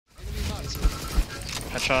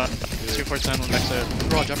Headshot. 2-4-10, one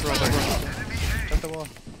backside. Roll, jump, roll. Jump the wall.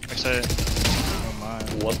 Backside. Oh my.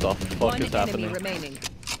 What the fuck is happening? Remaining.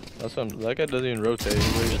 That's what that guy doesn't even rotate. He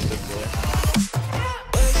literally just sits there.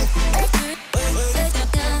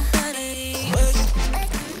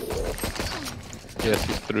 Yes,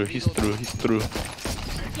 he's through. He's through.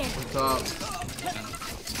 Top.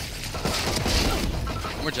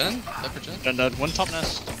 More Gen? Left for Gen? Gen dead. One top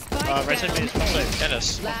nest. Right side base, one side. Get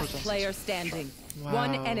us. Last player standing. Wow.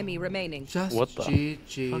 One enemy remaining. Just What the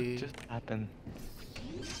GG. fuck just happened?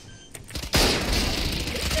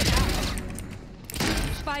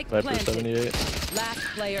 Spike Viper planted. 78. Last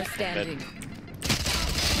player standing.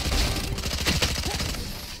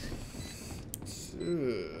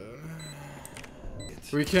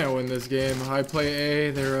 We can't win this game. I play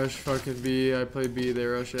A, they rush fucking B. I play B, they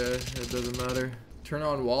rush A. It doesn't matter. Turn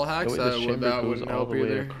on wall hacks. That wouldn't help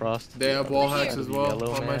either. They have wall hacks as well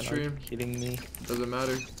on my stream. Kidding me? Doesn't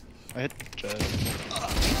matter. I hit Jet.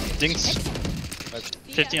 Dinks.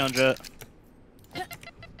 50 on Jet.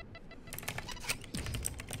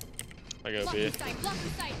 I go B.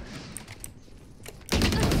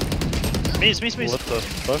 Maze. What the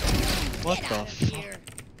fuck? What the fuck?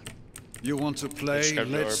 You want to play?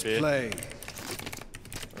 Let's play.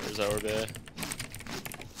 Or is that or B?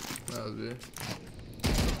 That was B.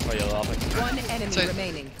 Oh, yellow off. One enemy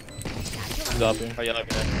remaining. Dropping. Oh, yellow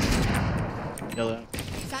B. Yellow.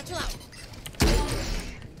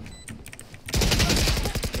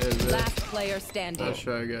 Last player standing. Nice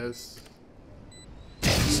try, guys.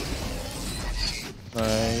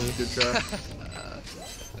 Nice. Good try.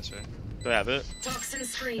 That's right. Do I have it?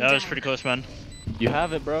 Yeah, that was pretty close, man. You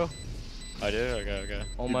have it, bro. I do? Okay.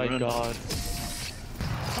 Oh my god.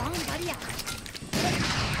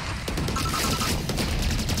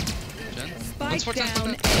 Gen? Spike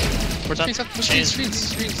down. Screens.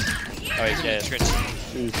 Oh, yeah, screens.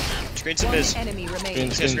 Dude. Screens and biz. One enemy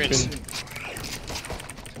remaining. Screens.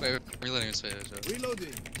 Wait, reloading his face.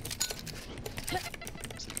 Reloading.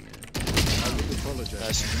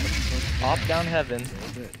 Nice. Up down heaven.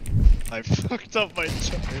 I fucked up my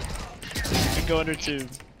chart. You can go under tube.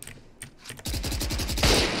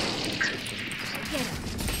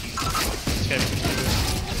 Okay.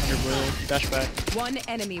 Under blue. Dash back. One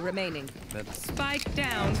enemy remaining. Spike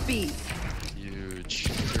down B. Huge.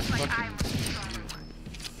 You're fucking.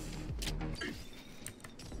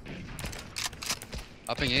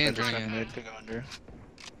 Upping A and droning A. Could go under.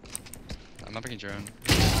 I'm upping a drone.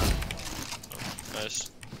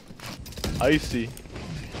 Nice. Icy.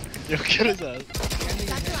 Yo, get his ass.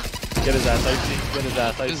 Get his ass, Icy. Get his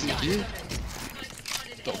ass, Icy.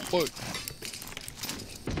 The fuck?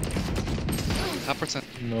 Half percent.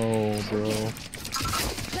 No, bro.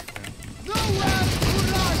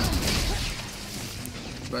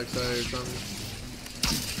 Backside or something.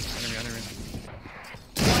 Enemy.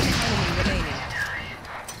 One enemy remaining.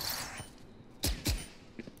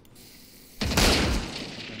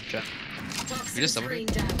 Okay. We just double. Last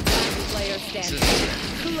player standing.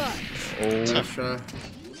 Clutch. Oh. Nice try.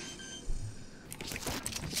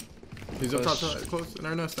 He's up top, close. In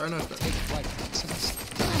our nest.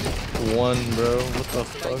 One, bro. What the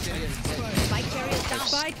fuck?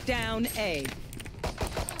 Spike down A.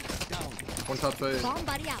 One top side.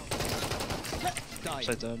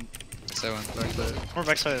 Side dead. Say one. Backside. More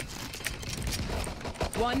backside.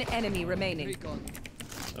 One enemy remaining.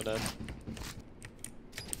 Oh, dead.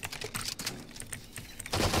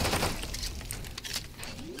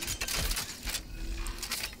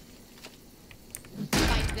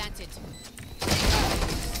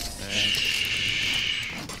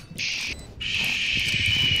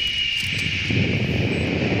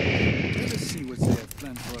 Let us see what they have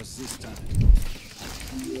planned for us this time.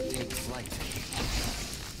 Take flight.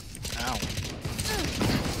 Ow.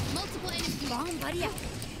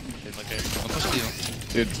 Okay. I'm pushing you.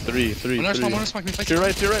 Dude, three. One smoke. Me fight. To your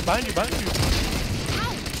right. Behind you.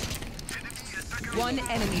 One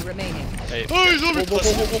enemy remaining. Hey. Oh, he's over. Whoa.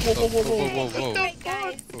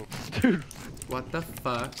 Dude. What the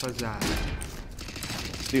fuck was that?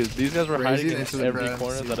 Dude, these guys were Crazy hiding in into the every grass.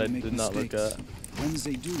 corner that I did not look at. Once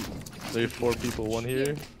they do, There's 4 people. One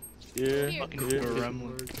here. Here.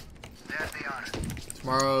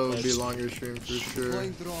 Tomorrow will be a longer stream for sure.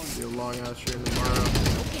 Be a long ass stream tomorrow.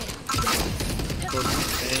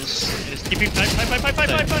 Is TP. Fight.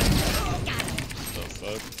 The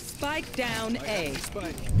fuck? Spike down A.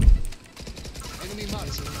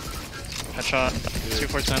 Headshot.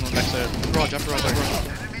 2-4-10, one backside. Roll, jump.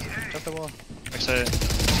 Jump the wall. Backside.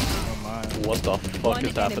 Oh my. What the fuck One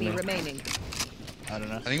is enemy happening? remaining. I don't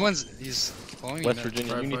know. I think he's following me. West now.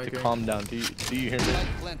 Virginia, you Right need to flanking. calm down. Do you hear me?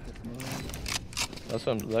 That's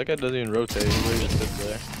what that guy doesn't even rotate. He literally just sits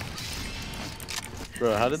there.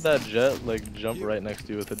 Bro, how did that Jett like jump right next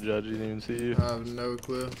to you with a judge? He didn't even see you. I have no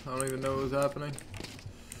clue. I don't even know what was happening.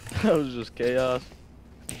 That was just chaos.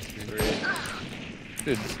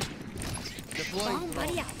 Dude.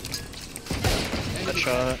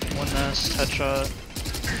 Headshot, one nest, headshot.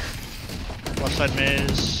 Left side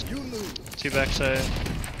maze. Two backside.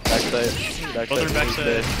 Backside. Both are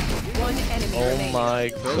backside. One enemy Oh remaining.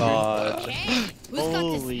 my god.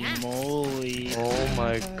 Holy moly. Oh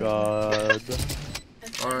my god.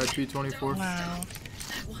 RIP 24. Wow.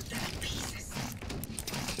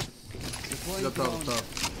 He's up top.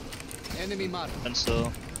 Enemy mark. And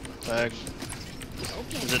still. Tag.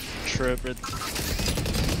 There's a trip.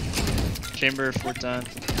 Chamber 410.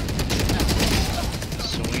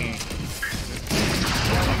 Swing.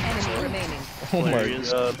 One enemy remaining. Oh my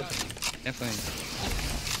Hilarious. god. Definitely.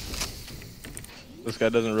 This guy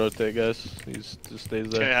doesn't rotate, guys. He just stays Okay,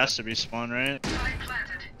 it there. has to be spawn, right?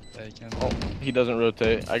 Yeah, you can. Oh, he doesn't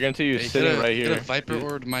rotate. I guarantee you, he's sitting right here. Viper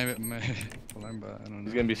or my alarm, but I don't know.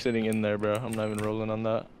 He's gonna be sitting in there, bro. I'm not even rolling on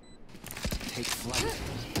that. Take flight.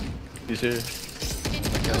 He's here.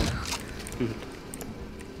 Dude.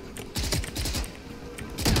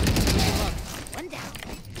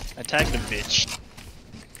 I tagged a bitch.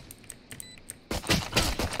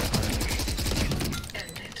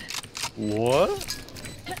 What?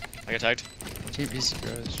 I got tagged. Keep easy,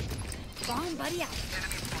 guys. Bomb buddy out.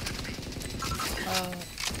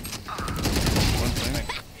 One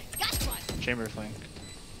flank. Chamber flank.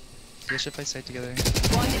 Let's shift by side together.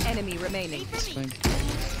 One enemy remaining. This flank.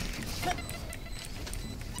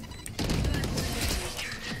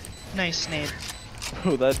 Nice nade.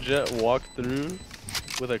 Bro, that Jett walked through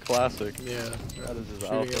with a classic. Yeah. That is his Shooting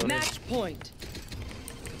alpha. at me. Match point.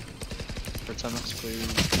 Pretend looks clear.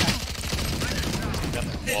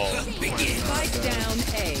 Spike down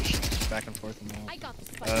A. Back and forth and all. I got the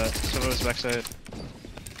spike. Some of us backside.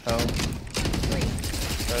 Hell.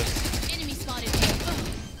 Enemy spotted.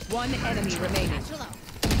 One enemy remaining. Chill out.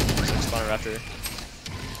 Spawner after.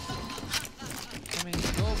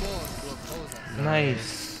 No more to oppose us.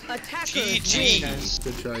 Nice. Attackers GG.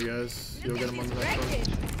 win. Good try, guys. You'll get him on the next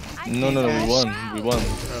one. No, we won. We won.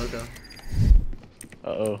 Oh, okay.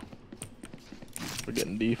 Uh-oh. We're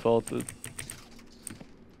getting defaulted.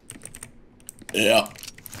 Yeah.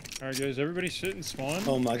 Alright guys, everybody sit and spawn.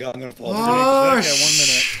 Oh my god, I'm gonna fall. Oh, Exactly at 1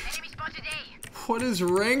 minute. What is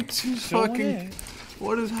ranked Still fucking...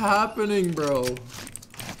 What is happening, bro?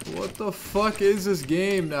 What the fuck is this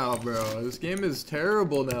game now, bro? This game is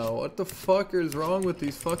terrible now. What the fuck is wrong with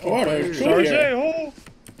these fucking players? RAZE,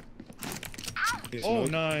 Yes, oh,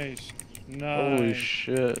 no. nice. Holy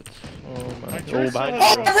shit. Oh my My god. turret Oh,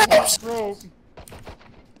 still has rope.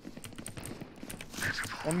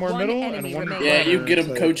 One more One middle enemy and one remaining. Yeah, you get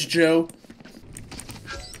him, Coach Joe.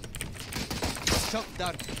 Shot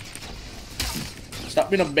down. Stop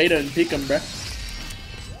being a beta and peek him, bruh.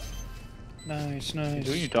 Nice. Who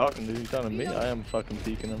are you talking to? You talking to me? I am fucking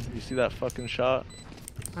peeking him. You see that fucking shot?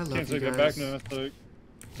 I love Can't you take it guys. back now. It's like,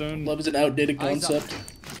 zone. Love is an outdated concept.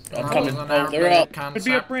 I'm Love coming. is an Oh, they're outdated up. Could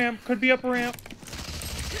be up concept. ramp. Could be up ramp.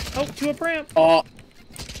 Oh, two up ramp. Oh,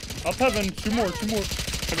 Up heaven. Two more.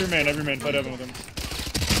 Every man. Fight heaven with him.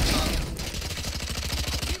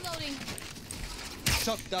 Reloading.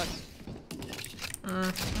 Shot down.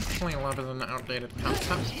 Actually, love is an outdated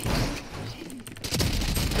concept.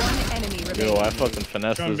 One enemy remaining. Yo, I fucking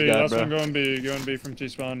finessed Going this B. guy, Last one bro. going B. Going B from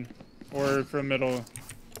T-spawn. Or from middle.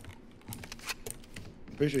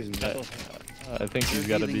 pretty sure he's in bed. I think he's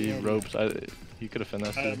gotta be ropes. He could have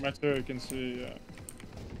finessed it. My turret can see,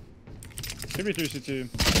 Could be 3C2.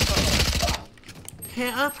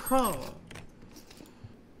 Yeah, pro.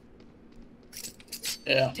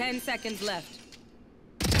 Yeah. 10 seconds left.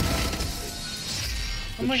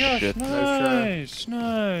 Oh my Good gosh, shit.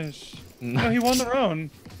 nice. No, he won the round.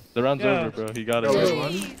 The round's Yeah. over, bro. He got it. Oh, we bro.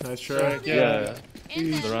 won? Nice try. Yeah.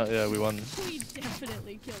 And The round, yeah, we won. we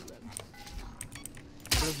definitely killed them.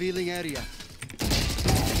 Revealing area.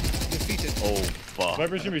 Defeated. Oh, fuck.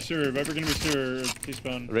 Viper's gonna be sewer.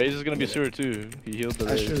 T-spawn. RAZE is gonna be sewer, too. He healed the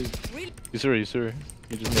RAZE. Actually, He's sewer.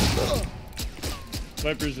 He just missed up.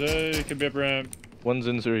 Viper's A, could be up ramp. One's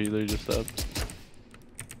in sewer, he literally just stopped.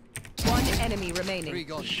 One enemy 3 remaining.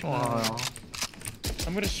 gone.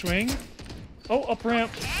 I'm gonna swing. Oh, up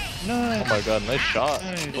ramp. Nice. Oh my god, nice shot.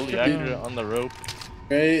 Nice. Fully Good accurate job. on the rope.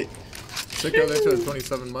 great. Sick out there to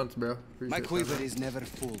 27 months, bro. My Appreciate quiver that. is never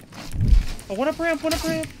full. Oh, one up ramp.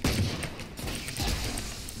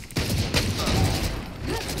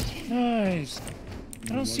 Nice.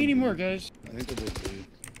 I don't see any more, guys. I think they're both good.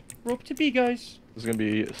 Rope to B, guys. There's gonna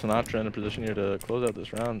be Sinatraa in a position here to close out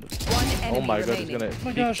this round. One Oh enemy my god, he's remaining. gonna. Oh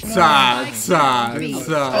my gosh, no.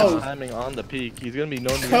 Timing on the peak. He's gonna be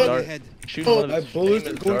known to dart. Shooting one of his famous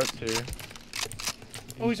darts here.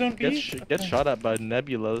 Oh, he's on B? Gets shot at by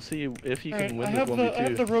Nebula. Let's see if he can win this 1v2. I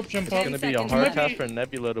have the rope jump up. It's gonna be a hard task for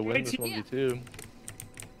Nebula to win this 1v2.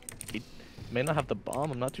 He may not have the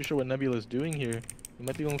bomb. I'm not too sure what Nebula's doing here. He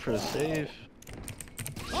might be going for a save.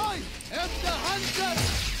 I am the hunter.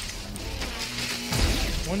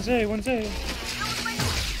 One's A, one's A.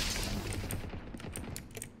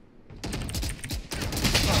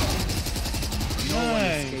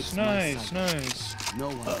 Nice. No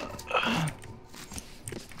one.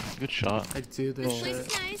 Good shot. I do this This place shit.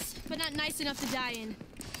 is nice, but not nice enough to die in.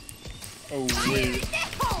 Oh, wait.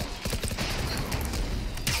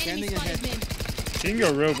 Enemy Standing spotted ahead. mid. You can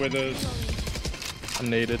go rope with us. I'm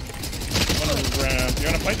naded. On a ramp. You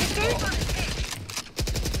wanna fight this guy?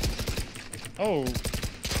 Oh.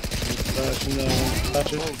 Flashing down.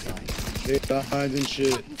 They behind and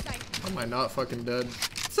shit. How am I not fucking dead?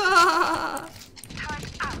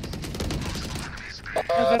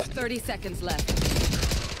 30 seconds left.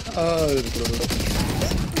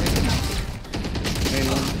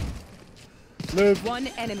 Live. One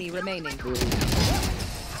enemy remaining.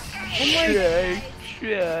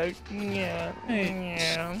 Check.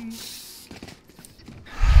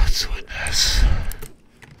 Let's witness.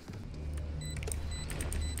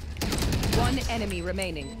 One enemy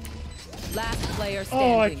remaining. Last player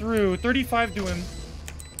Oh, I standing. threw 35 to him.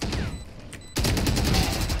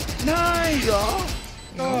 Nice! God.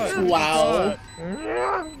 Wow.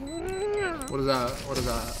 What is that? What is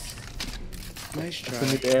that? Nice try.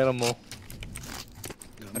 It's a new animal.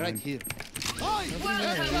 Right here. Oh,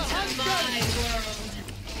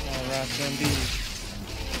 RAZE on B.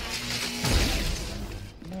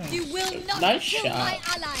 Nice. You will not Nice kill shot. my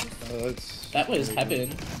allies. That was heaven.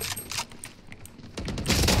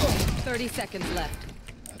 30 seconds left.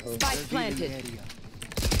 Spike planted.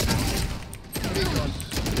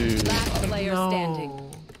 Dude. Last player standing.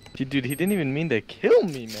 Dude, he didn't even mean to kill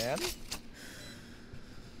me, man.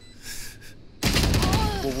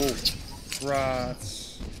 Whoa. RAZE.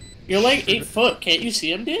 You're like 8 foot. Can't you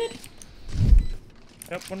see him, dude?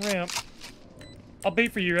 Yep, one ramp. I'll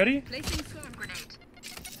bait for you. Ready? Placing storm grenade.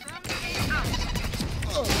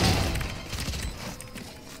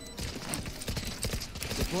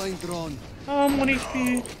 Deploying drone. 1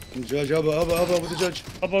 HP. Judge, elbow with the judge.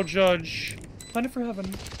 About judge. Planet for heaven.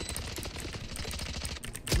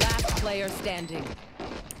 Last player standing.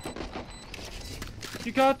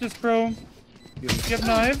 You got this, bro. You have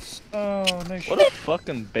knives? Oh, nice What shot. a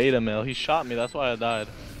fucking beta male. He shot me. That's why I died.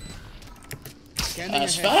 Scanning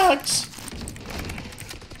That's ahead. facts.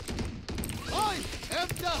 I am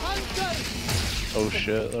the hunter. Oh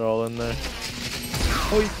shit, they're all in there.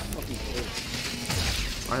 Oh, he fucking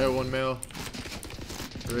I hit one male.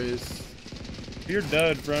 RAZE. You're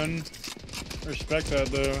dead, friend. Respect that,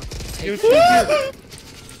 though. Yo, here.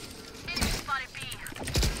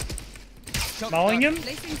 Mauling him?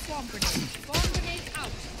 Placing swarm grenade. Swarm grenade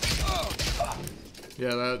out.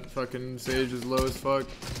 Yeah, that fucking Sage is low as fuck.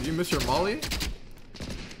 Did you miss your molly?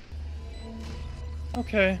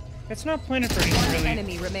 Okay. It's not planted for anything, One really.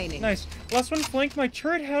 enemy remaining. Nice. Last one flank. My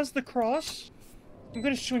turret has the cross. I'm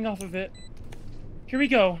gonna swing off of it. Here we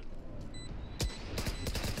go.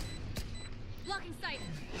 Blocking sight.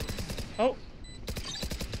 Oh.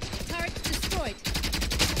 Turret destroyed.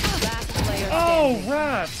 Last player Oh, standing.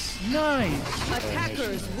 rats. Nice.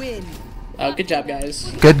 Attackers win. Good job, guys.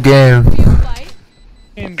 Good game. Real fight.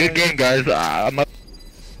 Game, Good guys. game, guys. I'm up.